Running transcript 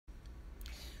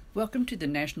Welcome to the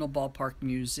National Ballpark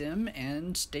Museum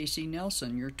and Stacy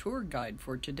Nelson, your tour guide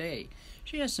for today.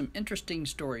 She has some interesting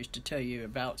stories to tell you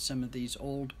about some of these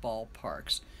old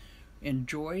ballparks.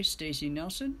 Enjoy, Stacy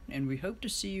Nelson, and we hope to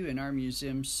see you in our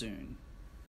museum soon.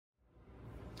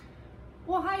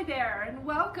 Well, hi there, and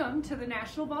welcome to the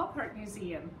National Ballpark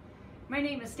Museum. My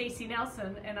name is Stacy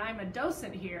Nelson, and I'm a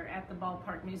docent here at the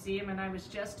Ballpark Museum, and I was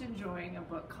just enjoying a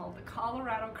book called The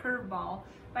Colorado Curveball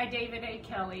by David A.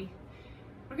 Kelly.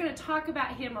 We're going to talk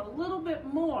about him a little bit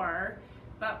more,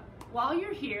 but while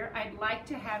you're here, I'd like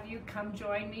to have you come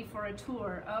join me for a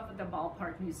tour of the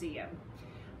Ballpark Museum.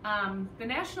 The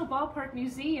National Ballpark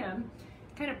Museum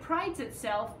kind of prides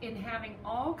itself in having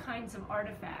all kinds of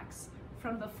artifacts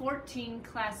from the 14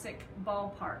 classic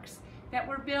ballparks that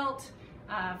were built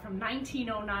from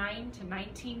 1909 to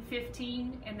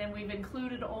 1915, and then we've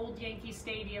included Old Yankee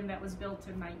Stadium that was built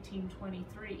in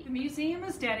 1923. The museum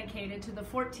is dedicated to the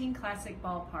 14 classic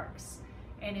ballparks,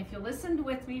 and if you listened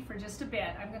with me for just a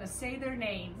bit, I'm going to say their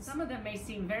names. Some of them may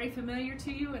seem very familiar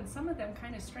to you, and some of them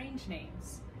kind of strange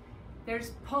names.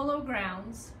 There's Polo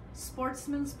Grounds,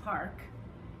 Sportsman's Park,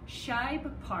 Shibe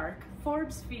Park,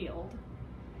 Forbes Field,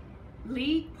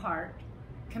 League Park,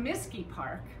 Comiskey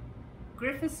Park,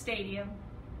 Griffith Stadium,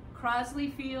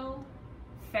 Crosley Field,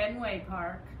 Fenway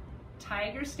Park,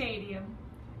 Tiger Stadium,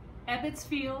 Ebbets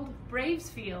Field, Braves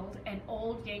Field, and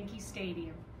Old Yankee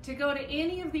Stadium. To go to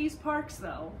any of these parks,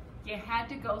 though, you had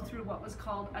to go through what was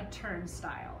called a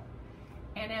turnstile.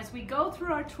 And as we go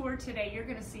through our tour today, you're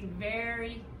going to see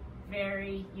very,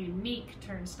 very unique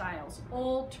turnstiles,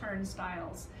 old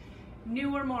turnstiles,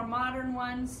 newer, more modern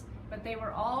ones, but they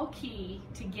were all key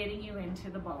to getting you into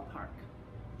the ballpark.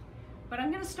 But I'm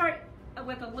going to start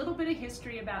with a little bit of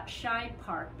history about Shibe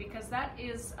Park, because that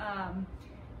is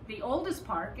the oldest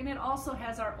park, and it also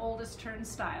has our oldest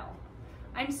turnstile.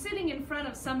 I'm sitting in front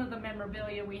of some of the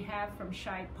memorabilia we have from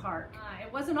Shibe Park.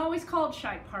 It wasn't always called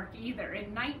Shibe Park either.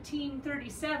 In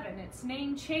 1937, its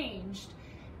name changed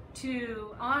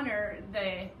to honor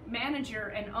the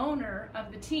manager and owner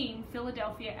of the team,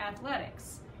 Philadelphia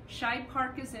Athletics. Shibe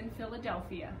Park is in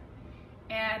Philadelphia,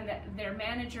 and their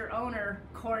manager-owner,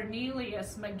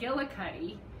 Cornelius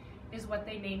McGillicuddy, is what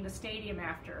they named the stadium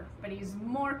after, but he's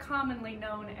more commonly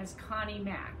known as Connie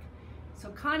Mack. So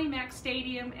Connie Mack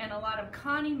Stadium and a lot of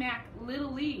Connie Mack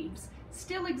Little Leagues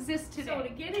still exist today. So to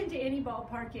get into any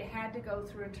ballpark, you had to go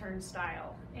through a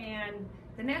turnstile, and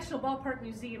the National Ballpark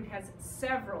Museum has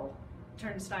several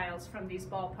turnstiles from these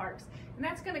ballparks, and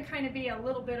that's going to kind of be a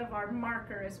little bit of our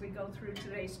marker as we go through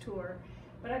today's tour.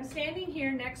 But I'm standing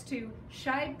here next to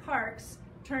Shibe Park's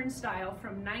turnstile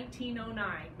from 1909,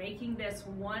 making this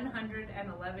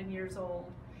 111 years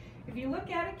old. If you look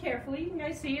at it carefully, you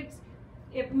guys see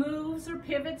it moves or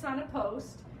pivots on a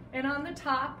post, and on the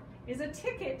top is a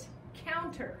ticket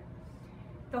counter.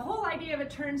 The whole idea of a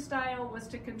turnstile was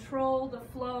to control the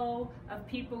flow of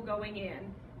people going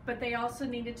in, but they also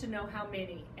needed to know how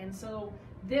many, and so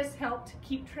this helped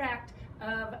keep track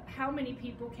of how many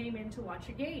people came in to watch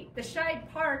a game. The Shibe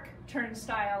Park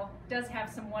turnstile does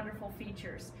have some wonderful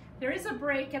features. There is a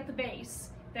brake at the base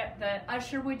that the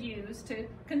usher would use to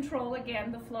control,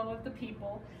 again, the flow of the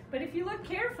people. But if you look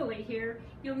carefully here,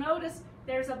 you'll notice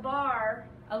there's a bar,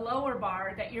 a lower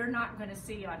bar, that you're not going to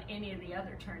see on any of the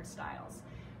other turnstiles,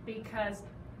 because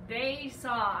they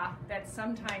saw that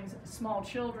sometimes small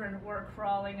children were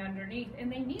crawling underneath, and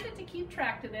they needed to keep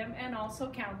track of them and also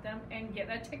count them and get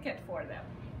a ticket for them.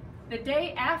 The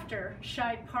day after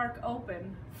Shibe Park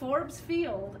opened, Forbes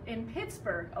Field in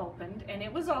Pittsburgh opened, and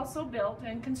it was also built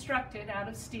and constructed out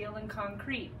of steel and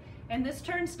concrete. And this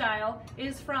turnstile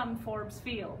is from Forbes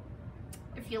Field.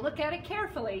 If you look at it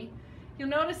carefully, you'll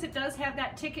notice it does have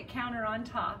that ticket counter on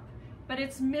top, but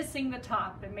it's missing the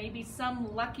top, and maybe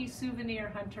some lucky souvenir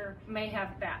hunter may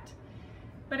have that.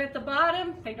 But at the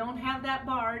bottom, they don't have that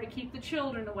bar to keep the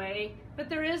children away, but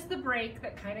there is the brake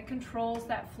that kind of controls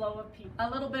that flow of people. A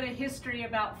little bit of history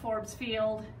about Forbes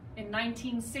Field. In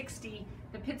 1960,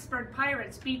 the Pittsburgh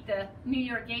Pirates beat the New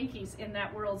York Yankees in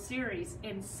that World Series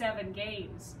in 7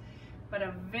 games. But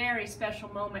a very special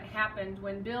moment happened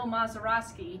when Bill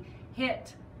Mazeroski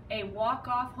hit a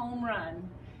walk-off home run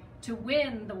to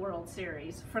win the World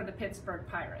Series for the Pittsburgh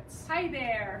Pirates. Hi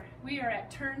there, we are at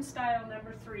turnstile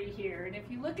number 3 here, and if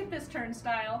you look at this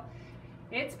turnstile,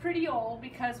 it's pretty old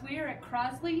because we are at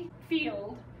Crosley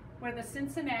Field where the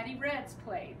Cincinnati Reds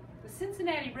played. The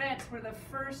Cincinnati Reds were the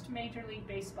first Major League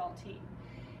Baseball team,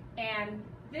 and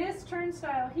this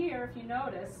turnstile here, if you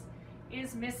notice,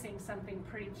 is missing something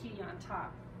pretty key on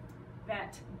top.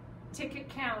 That ticket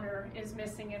counter is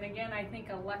missing, and again, I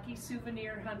think a lucky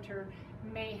souvenir hunter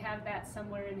may have that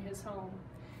somewhere in his home.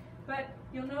 But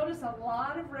you'll notice a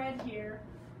lot of red here,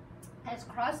 as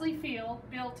Crosley Field,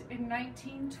 built in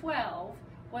 1912,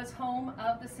 was home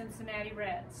of the Cincinnati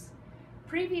Reds.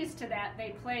 Previous to that,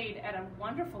 they played at a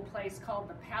wonderful place called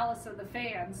the Palace of the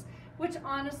Fans, which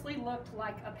honestly looked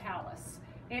like a palace.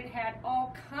 It had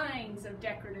all kinds of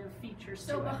decorative features.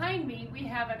 So behind me, we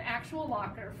have an actual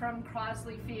locker from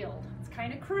Crosley Field. It's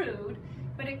kind of crude,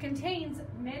 but it contains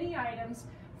many items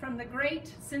from the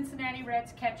great Cincinnati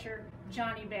Reds catcher,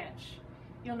 Johnny Bench.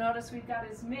 You'll notice we've got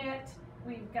his mitt,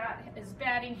 we've got his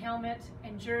batting helmet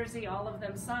and jersey, all of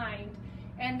them signed.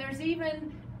 And there's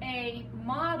even a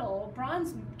model,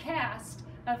 bronze cast,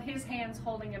 of his hands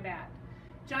holding a bat.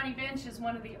 Johnny Bench is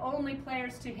one of the only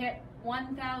players to hit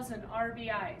 1,000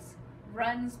 RBIs,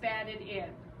 runs batted in.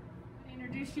 I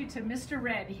introduce you to Mr.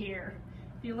 Red here.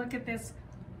 If you look at this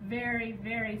very,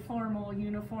 very formal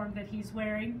uniform that he's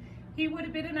wearing, he would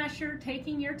have been an usher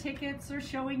taking your tickets or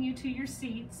showing you to your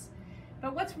seats.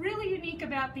 But what's really unique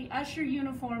about the usher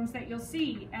uniforms that you'll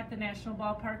see at the National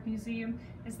Ballpark Museum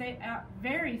is they are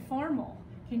very formal.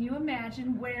 Can you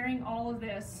imagine wearing all of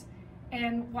this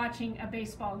and watching a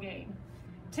baseball game?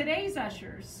 Today's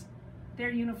ushers, their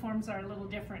uniforms are a little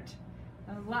different,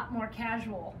 a lot more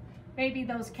casual. Maybe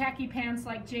those khaki pants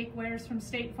like Jake wears from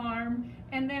State Farm,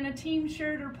 and then a team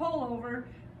shirt or pullover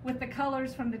with the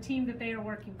colors from the team that they are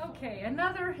working for. Okay,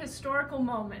 another historical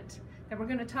moment that we're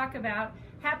going to talk about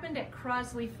happened at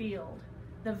Crosley Field,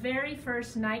 the very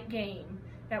first night game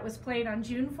that was played on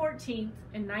June 14th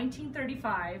in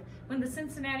 1935 when the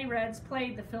Cincinnati Reds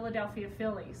played the Philadelphia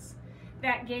Phillies.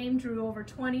 That game drew over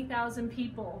 20,000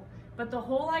 people, but the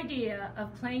whole idea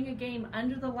of playing a game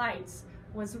under the lights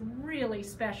was really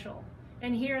special.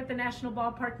 And here at the National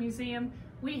Ballpark Museum,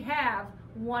 we have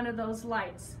one of those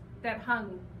lights that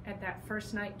hung at that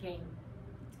first night game.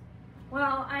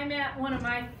 Well, I'm at one of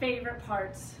my favorite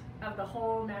parts of the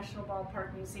whole National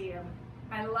Ballpark Museum.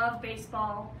 I love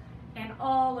baseball and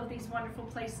all of these wonderful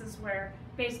places where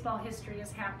baseball history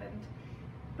has happened.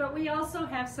 But we also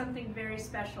have something very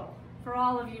special for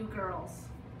all of you girls,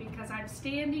 because I'm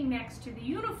standing next to the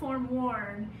uniform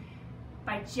worn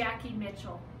by Jackie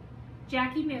Mitchell.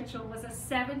 Jackie Mitchell was a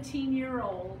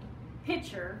 17-year-old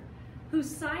pitcher who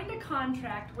signed a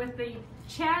contract with the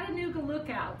Chattanooga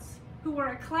Lookouts, who were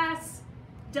a Class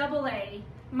AA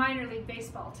minor league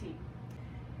baseball team.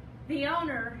 The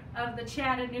owner of the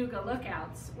Chattanooga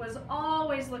Lookouts was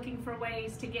always looking for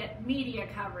ways to get media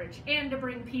coverage and to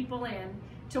bring people in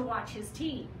to watch his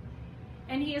team.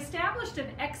 And he established an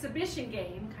exhibition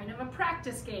game, kind of a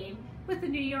practice game, with the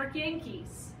New York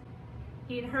Yankees.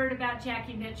 He had heard about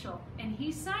Jackie Mitchell, and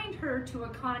he signed her to a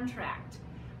contract.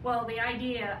 Well, the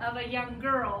idea of a young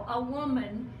girl, a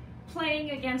woman, playing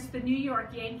against the New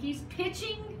York Yankees,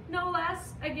 pitching no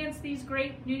less against these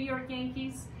great New York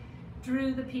Yankees,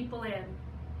 drew the people in.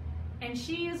 And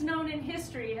she is known in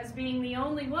history as being the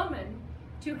only woman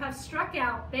to have struck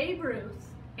out Babe Ruth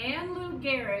and Lou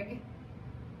Gehrig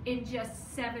in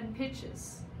just 7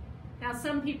 pitches. Now,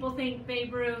 some people think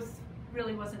Babe Ruth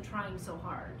really wasn't trying so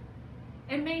hard.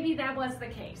 And maybe that was the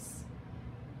case.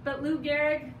 But Lou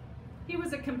Gehrig, he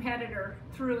was a competitor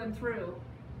through and through,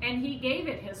 and he gave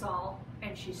it his all,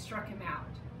 and she struck him out.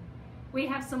 We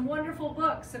have some wonderful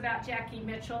books about Jackie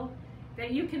Mitchell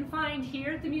that you can find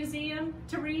here at the museum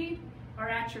to read or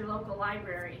at your local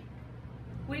library.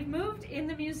 We've moved in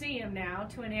the museum now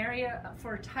to an area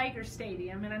for Tiger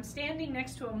Stadium, and I'm standing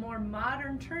next to a more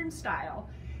modern turnstile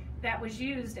that was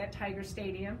used at Tiger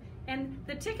Stadium, and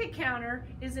the ticket counter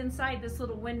is inside this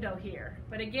little window here.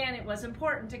 But again, it was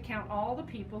important to count all the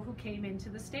people who came into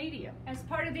the stadium. As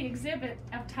part of the exhibit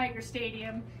of Tiger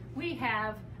Stadium, we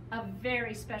have a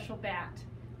very special bat.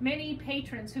 Many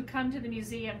patrons who come to the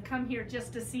museum come here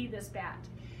just to see this bat.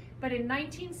 But in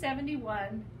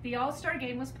 1971, the All-Star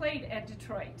game was played at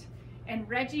Detroit, and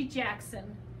Reggie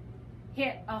Jackson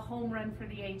hit a home run for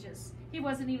the ages. He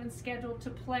wasn't even scheduled to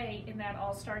play in that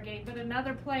All-Star game, but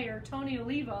another player, Tony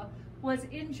Oliva, was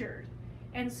injured.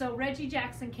 And so Reggie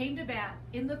Jackson came to bat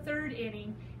in the 3rd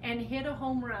inning and hit a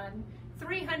home run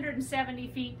 370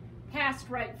 feet past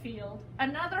right field,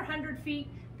 another 100 feet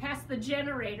past the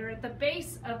generator at the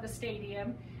base of the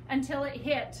stadium until it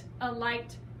hit a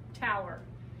light tower.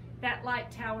 That light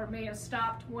tower may have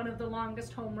stopped one of the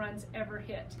longest home runs ever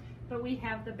hit. But we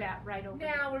have the bat right over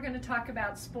there. Now we're going to talk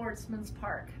about Sportsman's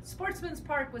Park. Sportsman's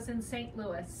Park was in St.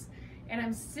 Louis, and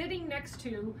I'm sitting next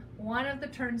to one of the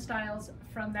turnstiles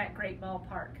from that great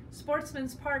ballpark.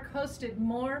 Sportsman's Park hosted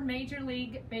more Major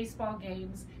League Baseball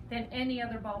games than any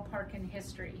other ballpark in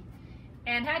history,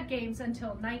 and had games until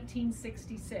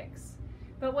 1966.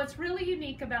 But what's really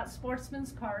unique about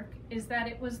Sportsman's Park is that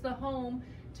it was the home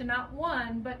to not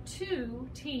one, but two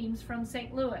teams from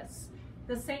St. Louis,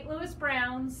 the St. Louis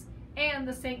Browns and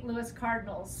the St. Louis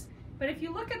Cardinals. But if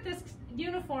you look at this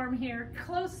uniform here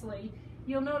closely,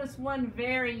 you'll notice one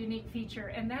very unique feature,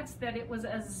 and that's that it was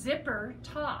a zipper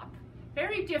top.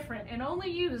 Very different and only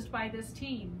used by this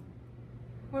team.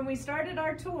 When we started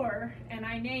our tour, and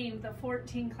I named the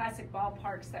 14 classic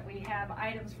ballparks that we have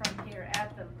items from here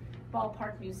at the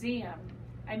Ballpark Museum,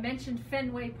 I mentioned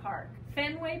Fenway Park.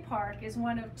 Fenway Park is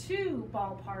one of two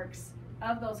ballparks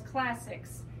of those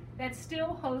classics that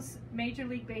still hosts Major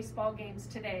League Baseball games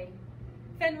today.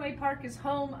 Fenway Park is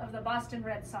home of the Boston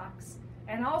Red Sox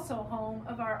and also home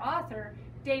of our author,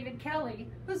 David Kelly,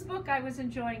 whose book I was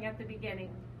enjoying at the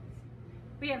beginning.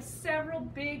 We have several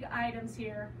big items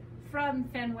here from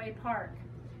Fenway Park.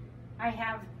 I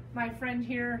have my friend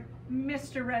here,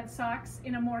 Mr. Red Sox,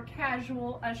 in a more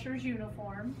casual usher's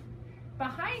uniform.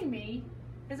 Behind me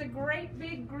is a great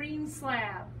big green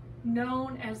slab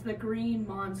known as the Green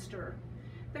Monster.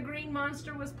 The Green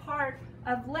Monster was part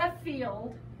of left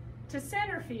field to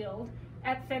center field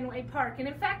at Fenway Park, and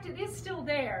in fact it is still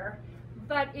there,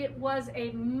 but it was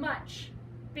a much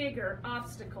bigger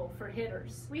obstacle for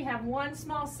hitters. We have one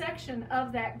small section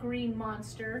of that Green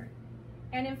Monster,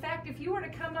 and in fact if you were to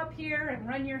come up here and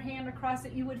run your hand across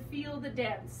it, you would feel the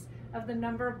dents of the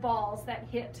number of balls that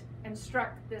hit and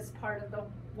struck this part of the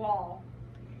wall.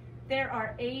 There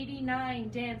are 89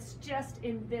 dents just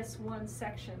in this one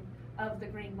section of the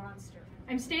Green Monster.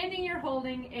 I'm standing here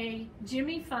holding a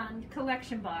Jimmy Fund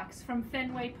collection box from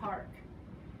Fenway Park.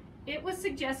 It was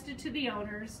suggested to the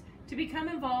owners to become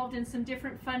involved in some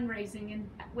different fundraising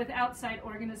with outside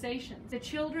organizations. The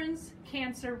Children's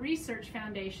Cancer Research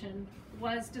Foundation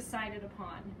was decided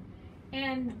upon.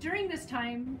 And during this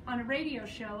time, on a radio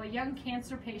show, a young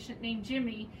cancer patient named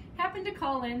Jimmy happened to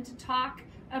call in to talk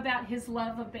about his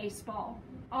love of baseball.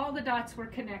 All the dots were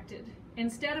connected.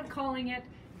 Instead of calling it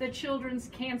the Children's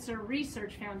Cancer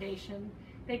Research Foundation,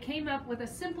 they came up with a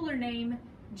simpler name,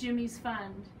 Jimmy's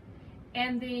Fund.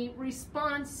 And the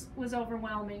response was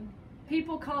overwhelming.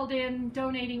 People called in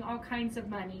donating all kinds of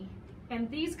money. And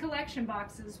these collection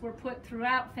boxes were put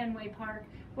throughout Fenway Park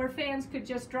where fans could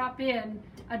just drop in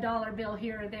a dollar bill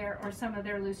here or there or some of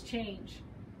their loose change.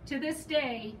 To this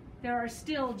day, there are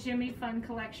still Jimmy Fund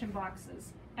collection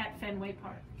boxes at Fenway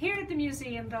Park. Here at the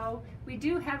museum, though, we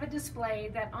do have a display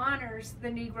that honors the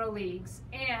Negro Leagues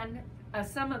and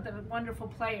some of the wonderful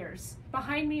players.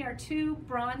 Behind me are two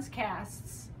bronze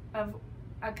casts of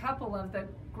a couple of the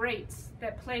greats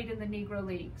that played in the Negro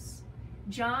Leagues.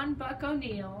 John Buck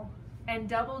O'Neill and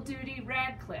Double Duty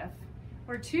Radcliffe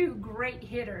were two great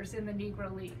hitters in the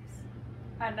Negro Leagues.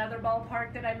 Another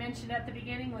ballpark that I mentioned at the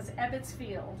beginning was Ebbets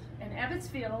Field, and Ebbets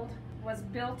Field was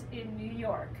built in New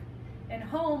York and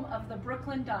home of the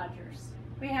Brooklyn Dodgers.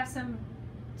 We have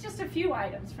just a few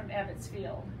items from Ebbets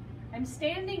Field. I'm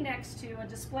standing next to a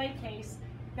display case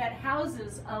that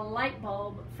houses a light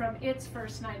bulb from its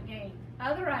first night game.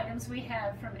 Other items we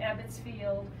have from Ebbets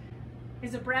Field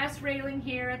is a brass railing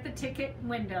here at the ticket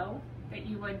window that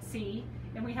you would see,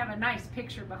 and we have a nice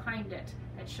picture behind it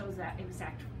that shows that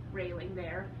exact railing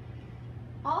there.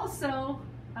 Also,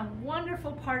 a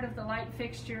wonderful part of the light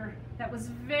fixture that was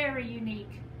very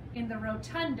unique in the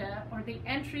rotunda, or the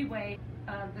entryway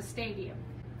of the stadium.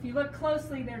 If you look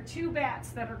closely, there are two bats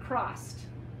that are crossed,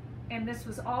 and this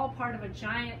was all part of a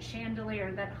giant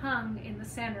chandelier that hung in the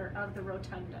center of the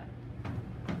rotunda.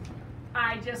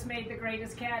 I just made the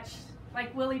greatest catch,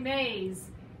 like Willie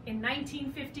Mays in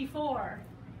 1954.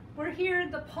 We're here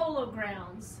at the Polo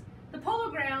Grounds. The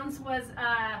Polo Grounds was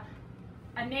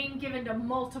a name given to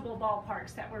multiple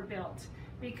ballparks that were built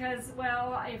because,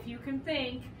 well, if you can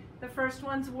think, the first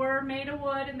ones were made of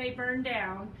wood and they burned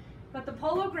down, but the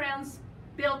Polo Grounds,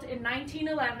 built in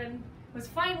 1911, was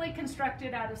finally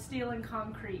constructed out of steel and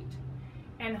concrete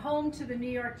and home to the New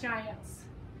York Giants.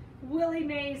 Willie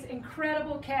Mays'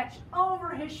 incredible catch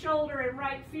over his shoulder in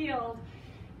right field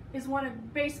is one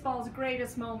of baseball's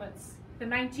greatest moments, the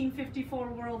 1954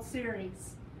 World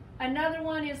Series. Another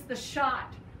one is the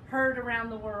shot heard around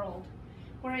the world,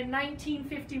 where in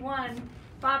 1951,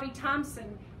 Bobby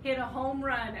Thompson hit a home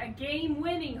run, a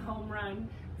game-winning home run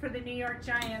for the New York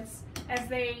Giants as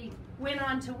they went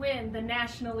on to win the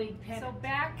National League pennant. So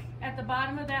back at the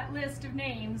bottom of that list of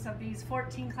names of these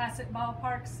 14 classic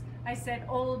ballparks, I said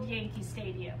Old Yankee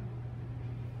Stadium.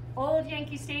 Old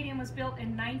Yankee Stadium was built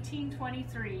in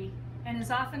 1923 and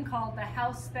is often called the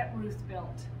house that Ruth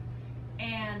built.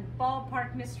 And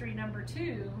ballpark mystery number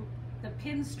 2, the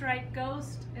Pinstripe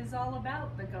Ghost, is all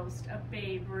about the ghost of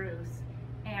Babe Ruth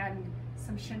and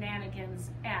some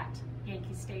shenanigans at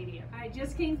Yankee Stadium. I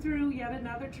just came through yet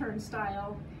another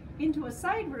turnstile, into a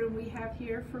side room we have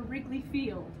here for Wrigley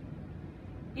Field.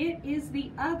 It is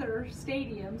the other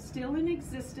stadium still in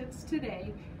existence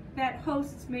today that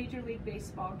hosts Major League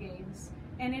Baseball games,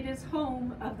 and it is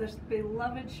home of the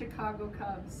beloved Chicago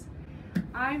Cubs.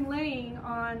 I'm laying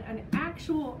on an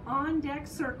actual on-deck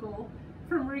circle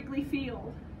from Wrigley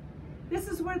Field. This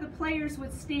is where the players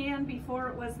would stand before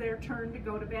it was their turn to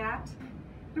go to bat.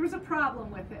 There was a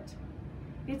problem with it.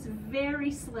 It's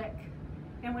very slick,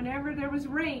 and whenever there was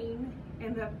rain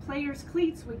and the players'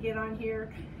 cleats would get on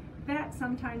here, that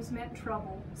sometimes meant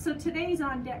trouble. So today's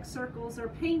on-deck circles are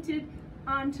painted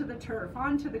onto the turf,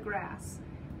 onto the grass.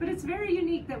 But it's very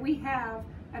unique that we have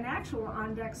an actual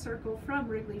on-deck circle from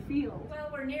Wrigley Field. Well,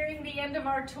 we're nearing the end of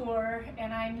our tour,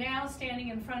 and I'm now standing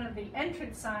in front of the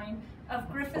entrance sign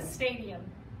of Griffith Stadium.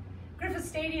 Griffith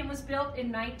Stadium was built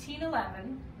in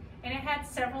 1911, and it had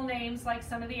several names like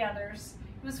some of the others.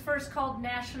 It was first called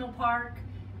National Park,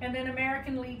 and then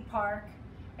American League Park,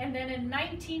 and then in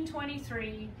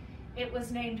 1923, it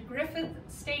was named Griffith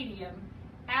Stadium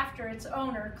after its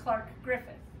owner, Clark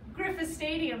Griffith. Griffith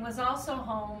Stadium was also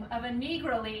home of a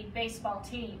Negro League baseball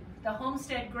team. The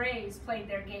Homestead Grays played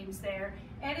their games there,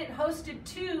 and it hosted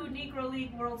 2 Negro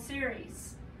League World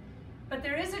Series. But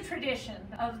there is a tradition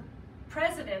of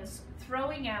presidents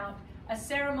throwing out a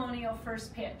ceremonial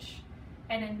first pitch.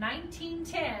 And in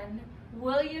 1910,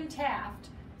 William Taft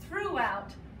threw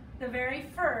out the very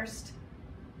first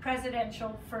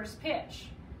presidential first pitch.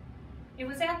 It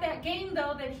was at that game,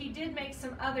 though, that he did make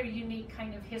some other unique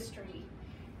kind of history.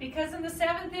 Because in the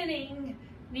 7th inning,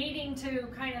 needing to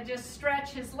kind of just stretch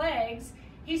his legs,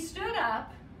 he stood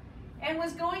up and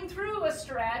was going through a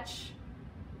stretch,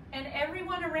 and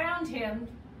everyone around him,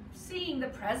 seeing the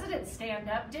president stand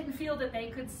up, didn't feel that they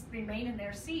could remain in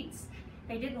their seats.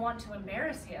 They didn't want to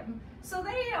embarrass him, so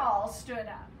they all stood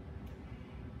up.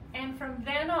 And from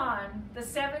then on, the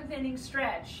 7th inning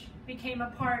stretch became a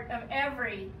part of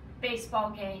every baseball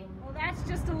game. Well, that's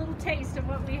just a little taste of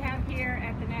what we have here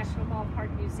at the National Ballpark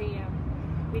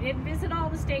Museum. We didn't visit all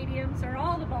the stadiums or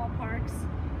all the ballparks,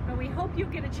 but we hope you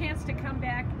get a chance to come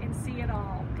back and see it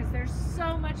all, because there's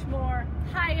so much more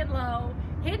high and low,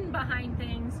 hidden behind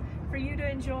things for you to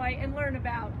enjoy and learn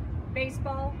about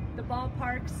baseball, the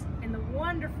ballparks, and the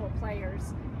wonderful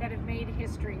players that have made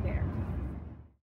history there.